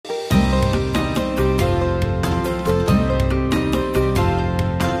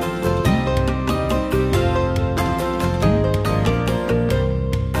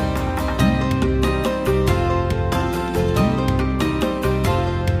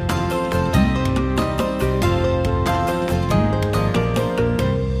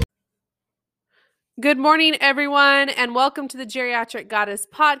Good morning, everyone, and welcome to the Geriatric Goddess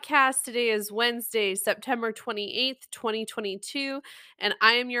podcast. Today is Wednesday, September 28th, 2022, and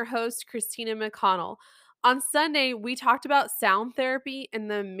I am your host, Christina McConnell. On Sunday, we talked about sound therapy and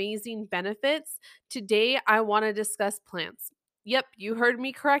the amazing benefits. Today, I want to discuss plants. Yep, you heard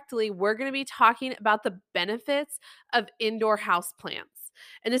me correctly. We're going to be talking about the benefits of indoor house plants.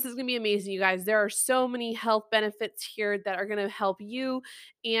 And this is going to be amazing, you guys. There are so many health benefits here that are going to help you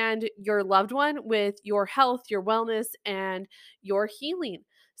and your loved one with your health, your wellness, and your healing.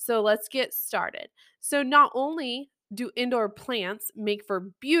 So let's get started. So, not only do indoor plants make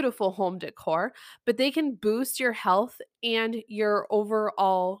for beautiful home decor, but they can boost your health and your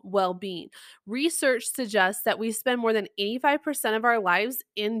overall well being. Research suggests that we spend more than 85% of our lives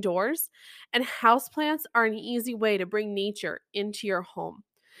indoors, and houseplants are an easy way to bring nature into your home.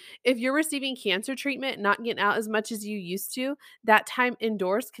 If you're receiving cancer treatment, not getting out as much as you used to, that time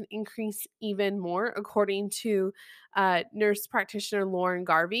indoors can increase even more, according to nurse practitioner Lauren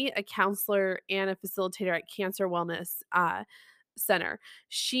Garvey, a counselor and a facilitator at Cancer Wellness Center.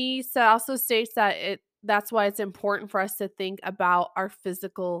 Also states that that's why it's important for us to think about our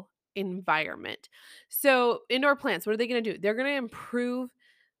physical environment. So, indoor plants, what are they going to do? They're going to improve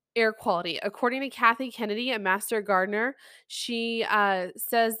air quality. According to Kathy Kennedy, a master gardener, she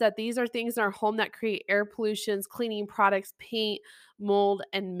says that these are things in our home that create air pollutions, cleaning products, paint, mold,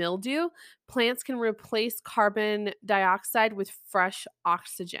 and mildew. Plants can replace carbon dioxide with fresh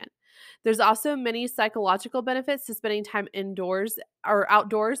oxygen. There's also many psychological benefits to spending time indoors or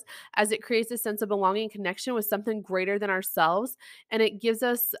outdoors, as it creates a sense of belonging and connection with something greater than ourselves. And it gives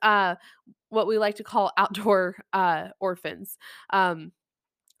us what we like to call outdoor orphans.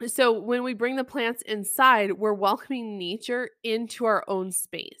 So when we bring the plants inside, we're welcoming nature into our own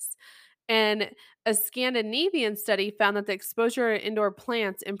space. And a Scandinavian study found that the exposure to indoor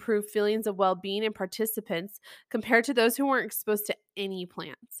plants improved feelings of well being in participants compared to those who weren't exposed to any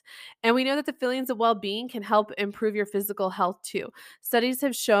plants. And we know that the feelings of well being can help improve your physical health too. Studies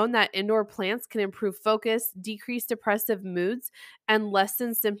have shown that indoor plants can improve focus, decrease depressive moods, and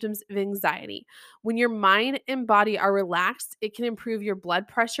lessen symptoms of anxiety. When your mind and body are relaxed, it can improve your blood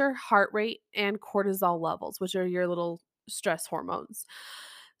pressure, heart rate, and cortisol levels, which are your little stress hormones.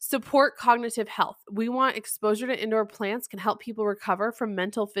 Support cognitive health. We want exposure to indoor plants can help people recover from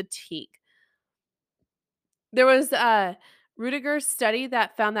mental fatigue. There was a Rudiger's study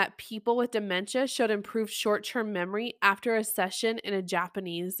that found that people with dementia showed improved short-term memory after a session in a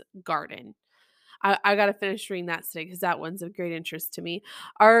Japanese garden. I got to finish reading that today because that one's of great interest to me.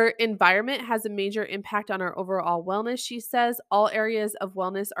 Our environment has a major impact on our overall wellness, she says. All areas of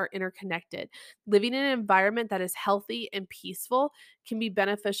wellness are interconnected. Living in an environment that is healthy and peaceful can be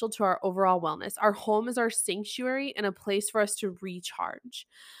beneficial to our overall wellness. Our home is our sanctuary and a place for us to recharge.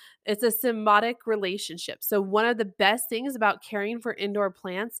 It's a symbiotic relationship. So, one of the best things about caring for indoor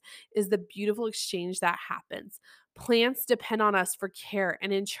plants is the beautiful exchange that happens. Plants depend on us for care,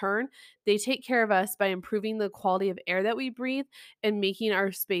 and in turn, they take care of us by improving the quality of air that we breathe and making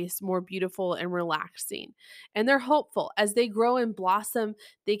our space more beautiful and relaxing. And they're hopeful. As they grow and blossom,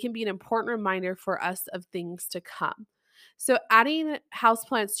 they can be an important reminder for us of things to come. So, adding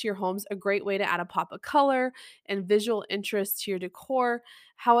houseplants to your home is a great way to add a pop of color and visual interest to your decor.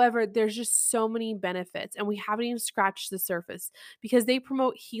 However, there's just so many benefits, and we haven't even scratched the surface because they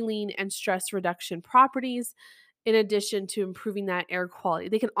promote healing and stress reduction properties in addition to improving that air quality.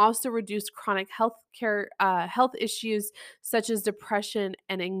 They can also reduce chronic health issues such as depression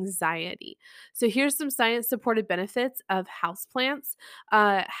and anxiety. So here's some science supported benefits of houseplants.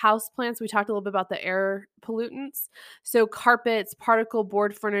 Houseplants, we talked a little bit about the air pollutants. So carpets, particle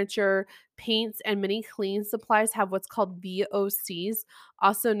board furniture, paints, and many cleaning supplies have what's called VOCs,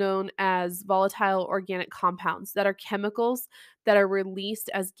 also known as volatile organic compounds, that are chemicals that are released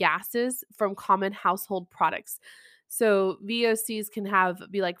as gases from common household products. So VOCs can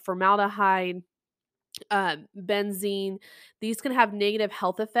be like formaldehyde, benzene. These can have negative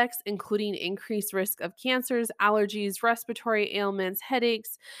health effects, including increased risk of cancers, allergies, respiratory ailments,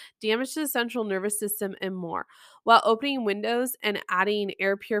 headaches, damage to the central nervous system, and more. While opening windows and adding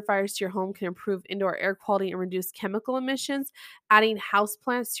air purifiers to your home can improve indoor air quality and reduce chemical emissions, adding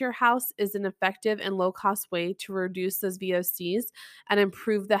houseplants to your house is an effective and low-cost way to reduce those VOCs and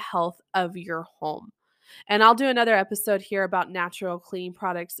improve the health of your home. And I'll do another episode here about natural cleaning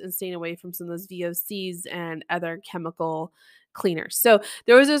products and staying away from some of those VOCs and other chemical cleaners. So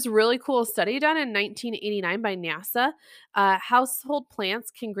there was this really cool study done in 1989 by NASA. Household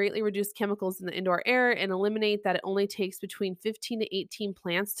plants can greatly reduce chemicals in the indoor air and eliminate that it only takes between 15 to 18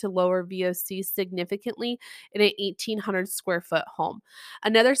 plants to lower VOC significantly in an 1,800 square foot home.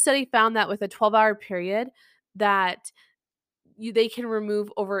 Another study found that with a 12-hour period, that they can remove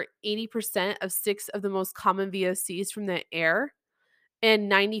over 80% of 6 of the most common VOCs from the air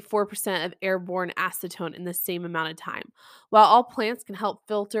and 94% of airborne acetone in the same amount of time. While all plants can help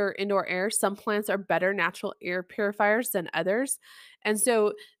filter indoor air, some plants are better natural air purifiers than others. And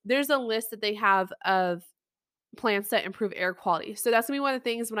so there's a list that they have of plants that improve air quality. So that's gonna be one of the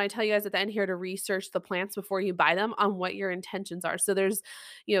things when I tell you guys at the end here to research the plants before you buy them on what your intentions are. So there's,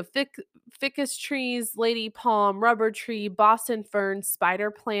 ficus trees, lady palm, rubber tree, Boston fern, spider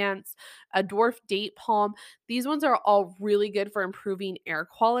plants, a dwarf date palm. These ones are all really good for improving air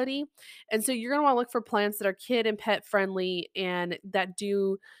quality. And so you're gonna want to look for plants that are kid and pet friendly and that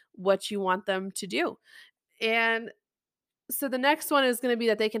do what you want them to do. And so the next one is going to be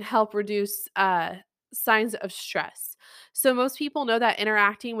that they can help reduce signs of stress. So most people know that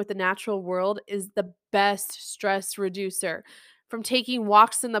interacting with the natural world is the best stress reducer. From taking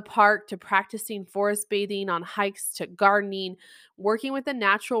walks in the park to practicing forest bathing on hikes to gardening, working with the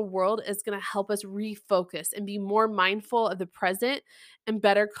natural world is going to help us refocus and be more mindful of the present and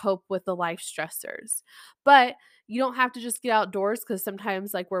better cope with the life stressors. But you don't have to just get outdoors because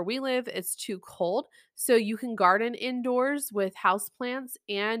sometimes, like where we live, it's too cold. So you can garden indoors with houseplants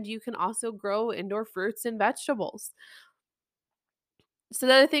and you can also grow indoor fruits and vegetables. So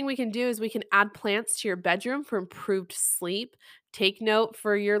the other thing we can do is we can add plants to your bedroom for improved sleep. Take note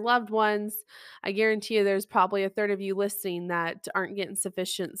for your loved ones. I guarantee you there's probably a third of you listening that aren't getting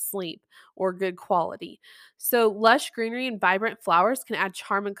sufficient sleep or good quality. So lush greenery and vibrant flowers can add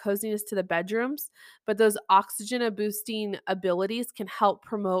charm and coziness to the bedrooms, but those oxygen boosting abilities can help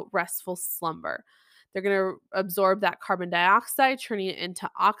promote restful slumber. They're going to absorb that carbon dioxide, turning it into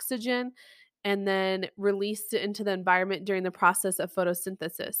oxygen, and then released it into the environment during the process of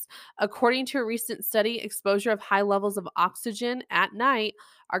photosynthesis. According to a recent study, exposure of high levels of oxygen at night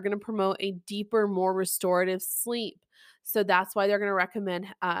are going to promote a deeper, more restorative sleep. So that's why they're going to recommend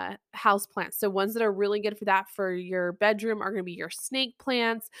house plants. So ones that are really good for that for your bedroom are going to be your snake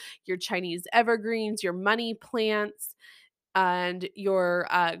plants, your Chinese evergreens, your money plants, and your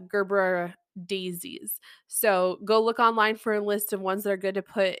Gerber daisies. So go look online for a list of ones that are good to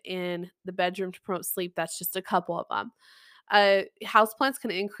put in the bedroom to promote sleep. That's just a couple of them. Houseplants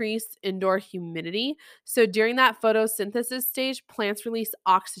can increase indoor humidity. So during that photosynthesis stage, plants release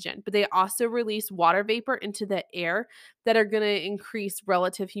oxygen, but they also release water vapor into the air that are going to increase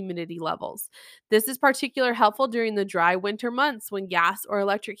relative humidity levels. This is particularly helpful during the dry winter months when gas or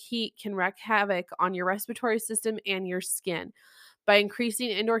electric heat can wreak havoc on your respiratory system and your skin. By increasing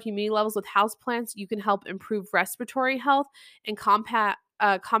indoor humidity levels with houseplants, you can help improve respiratory health and combat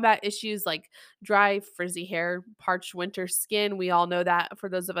issues like dry, frizzy hair, parched winter skin. We all know that for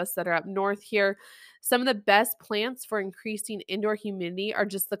those of us that are up north here. Some of the best plants for increasing indoor humidity are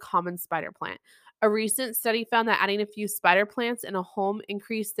just the common spider plant. A recent study found that adding a few spider plants in a home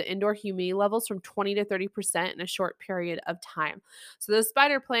increased the indoor humidity levels from 20 to 30% in a short period of time. So those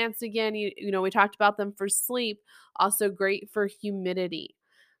spider plants, again, we talked about them for sleep, also great for humidity.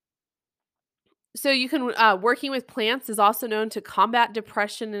 So you can working with plants is also known to combat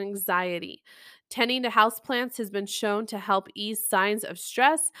depression and anxiety. Tending to houseplants has been shown to help ease signs of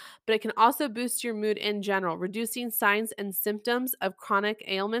stress, but it can also boost your mood in general, reducing signs and symptoms of chronic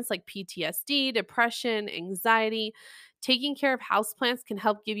ailments like PTSD, depression, anxiety. Taking care of houseplants can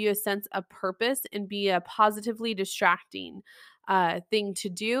help give you a sense of purpose and be a positively distracting thing to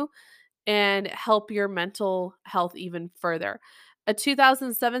do and help your mental health even further. A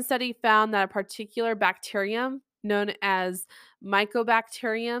 2007 study found that a particular bacterium known as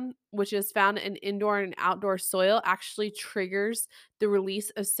Mycobacterium, which is found in indoor and outdoor soil, actually triggers the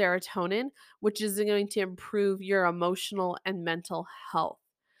release of serotonin, which is going to improve your emotional and mental health.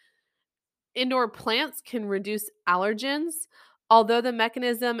 Indoor plants can reduce allergens. Although the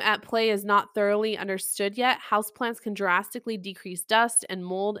mechanism at play is not thoroughly understood yet, houseplants can drastically decrease dust and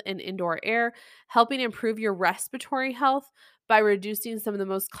mold in indoor air, helping improve your respiratory health by reducing some of the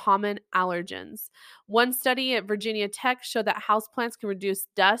most common allergens. One study at Virginia Tech showed that houseplants can reduce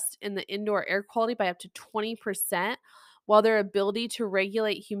dust in the indoor air quality by up to 20%, while their ability to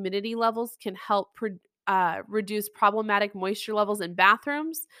regulate humidity levels can help reduce problematic moisture levels in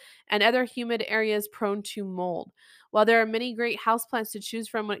bathrooms and other humid areas prone to mold. While there are many great houseplants to choose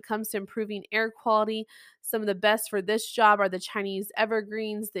from when it comes to improving air quality, some of the best for this job are the Chinese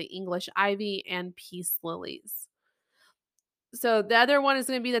evergreens, the English ivy, and peace lilies. So the other one is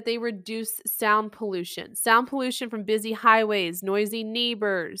going to be that they reduce sound pollution. Sound pollution from busy highways, noisy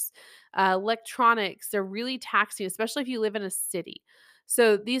neighbors, electronics. They're really taxing, especially if you live in a city.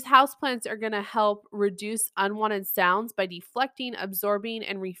 So these houseplants are going to help reduce unwanted sounds by deflecting, absorbing,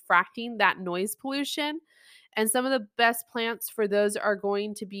 and refracting that noise pollution. And some of the best plants for those are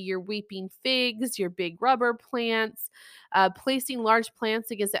going to be your weeping figs, your big rubber plants. Placing large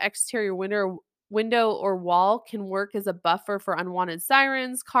plants against the exterior window or wall can work as a buffer for unwanted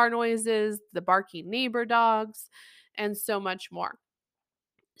sirens, car noises, the barking neighbor dogs, and so much more.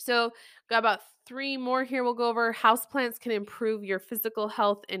 So, got about three more here we'll go over. Houseplants can improve your physical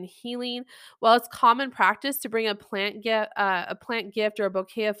health and healing. Well, it's common practice to bring a plant gift or a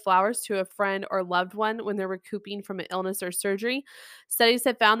bouquet of flowers to a friend or loved one when they're recouping from an illness or surgery. Studies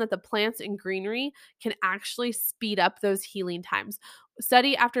have found that the plants and greenery can actually speed up those healing times.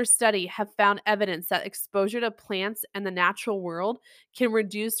 Study after study have found evidence that exposure to plants and the natural world can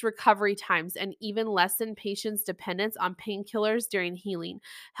reduce recovery times and even lessen patients' dependence on painkillers during healing,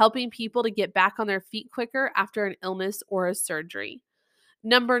 helping people to get back on their feet quicker after an illness or a surgery.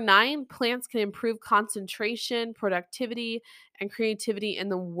 Number 9, plants can improve concentration, productivity, and creativity in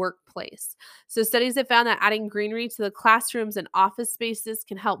the workplace. So, studies have found that adding greenery to the classrooms and office spaces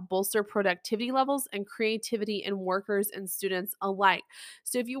can help bolster productivity levels and creativity in workers and students alike.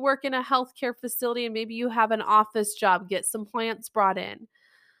 So, if you work in a healthcare facility and maybe you have an office job, get some plants brought in.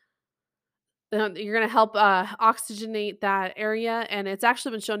 You're gonna help, oxygenate that area, and it's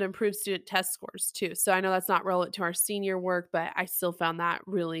actually been shown to improve student test scores too. So I know that's not relevant to our senior work, but I still found that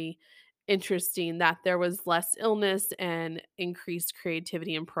really interesting that there was less illness and increased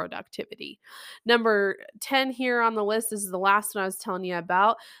creativity and productivity. Number 10 here on the list, this is the last one I was telling you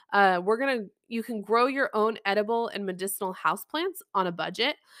about. You can grow your own edible and medicinal houseplants on a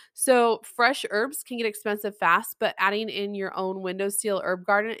budget. So fresh herbs can get expensive fast, but adding in your own windowsill herb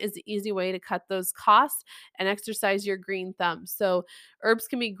garden is the easy way to cut those costs and exercise your green thumb. So herbs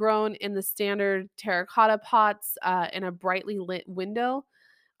can be grown in the standard terracotta pots in a brightly lit window.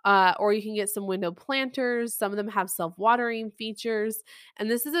 Or you can get some window planters. Some of them have self-watering features. And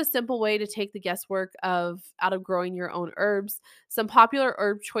this is a simple way to take the guesswork of out of growing your own herbs. Some popular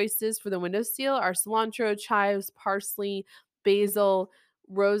herb choices for the windowsill are cilantro, chives, parsley, basil,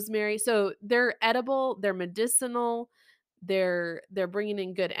 rosemary. So they're edible, they're medicinal, they're bringing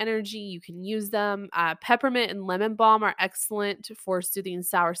in good energy. You can use them. Peppermint and lemon balm are excellent for soothing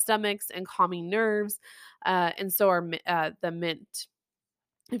sour stomachs and calming nerves. And so are the mint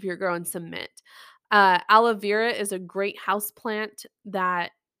if you're growing some mint. Aloe vera is a great house plant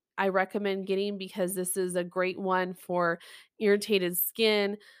that I recommend getting because this is a great one for irritated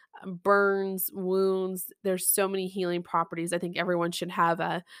skin, burns, wounds. There's so many healing properties. I think everyone should have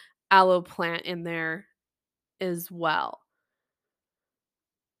a aloe plant in there as well.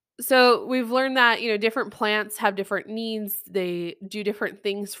 So we've learned that, different plants have different needs. They do different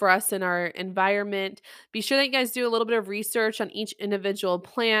things for us in our environment. Be sure that you guys do a little bit of research on each individual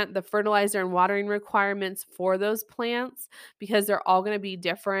plant, the fertilizer and watering requirements for those plants, because they're all going to be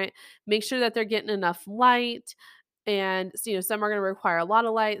different. Make sure that they're getting enough light. And some are going to require a lot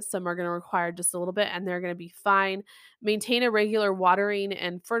of light, some are going to require just a little bit, and they're going to be fine. Maintain a regular watering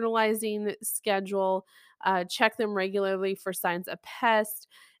and fertilizing schedule. Check them regularly for signs of pest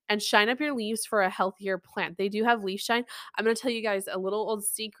and shine up your leaves for a healthier plant. They do have leaf shine. I'm going to tell you guys a little old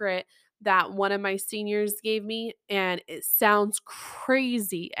secret that one of my seniors gave me, and it sounds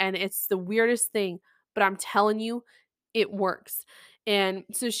crazy and it's the weirdest thing, but I'm telling you, it works. And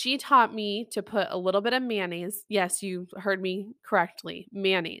so she taught me to put a little bit of mayonnaise. Yes, you heard me correctly,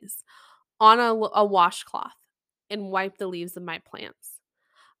 mayonnaise on a washcloth and wipe the leaves of my plants.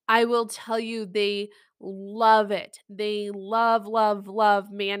 I will tell you, they love it. They love, love,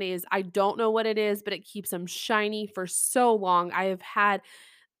 love mayonnaise. I don't know what it is, but it keeps them shiny for so long. I have had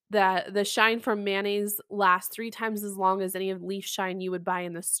the shine from mayonnaise lasts 3 times as long as any of leaf shine you would buy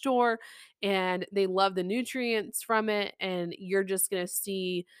in the store, and they love the nutrients from it, and you're just gonna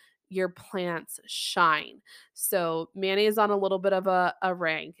see your plants shine. So, mayonnaise on a little bit of a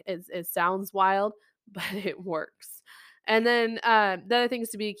rag. It sounds wild, but it works. And then, the other things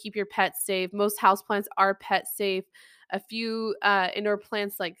to be keep your pets safe. Most houseplants are pet safe. A few, indoor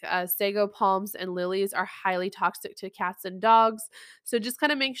plants like, sago palms and lilies are highly toxic to cats and dogs. So just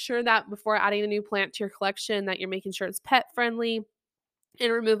kinda make sure that before adding a new plant to your collection that you're making sure it's pet friendly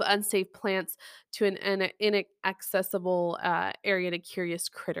and remove unsafe plants to an inaccessible area to curious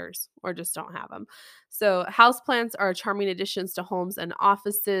critters or just don't have them. So, houseplants are charming additions to homes and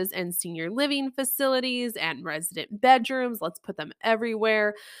offices and senior living facilities and resident bedrooms. Let's put them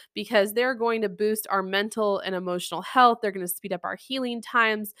everywhere because they're going to boost our mental and emotional health. They're going to speed up our healing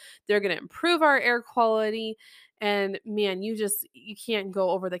times. They're going to improve our air quality. And man, you can't go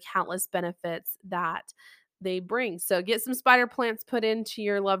over the countless benefits that they bring. So get some spider plants put into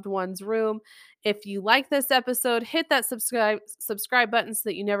your loved one's room. If you like this episode, hit that subscribe button so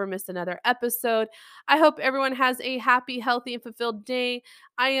that you never miss another episode. I hope everyone has a happy, healthy, and fulfilled day.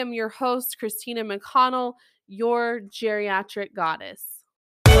 I am your host, Christina McConnell, your geriatric goddess.